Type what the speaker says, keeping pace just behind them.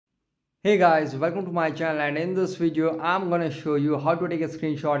Hey guys, welcome to my channel, and in this video I'm gonna show you how to take a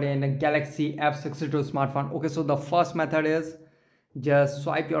screenshot in a Galaxy F62 smartphone. Okay, so the first method is just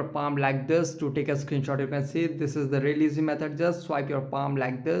swipe your palm like this to take a screenshot. You can see this is the real easy method. Just swipe your palm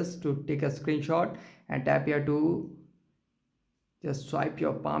like this to take a screenshot and tap here to just swipe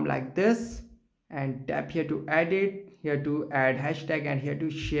your palm like this and tap here to edit, here to add hashtag, and here to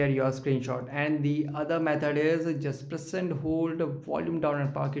share your screenshot. And the other method is just press and hold volume down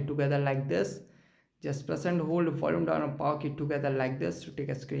and power key together like this. Just press and hold volume down and power key together like this to take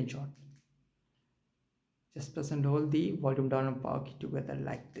a screenshot. Just press and hold the volume down and power key together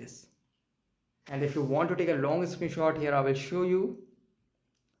like this. And if you want to take a long screenshot, here I will show you.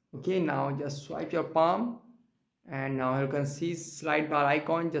 Okay, now just swipe your palm, and now you can see slide bar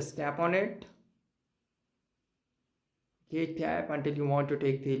icon. Just tap on it. Okay, tap until you want to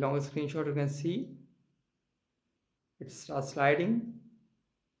take the long screenshot. You can see it starts sliding.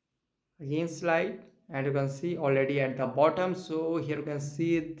 Again slide, and you can see already at the bottom. So here you can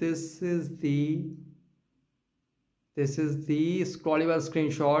see this is the scrollable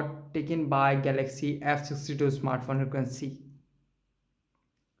screenshot taken by Galaxy F62 smartphone. You can see.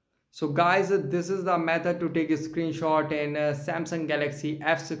 So guys, this is the method to take a screenshot in a Samsung Galaxy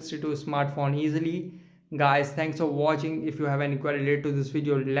F62 smartphone easily. Guys, thanks for watching. If you have any query related to this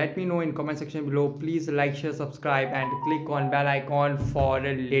video, let me know in comment section below. Please like, share, subscribe, and click on bell icon for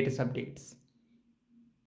the latest updates.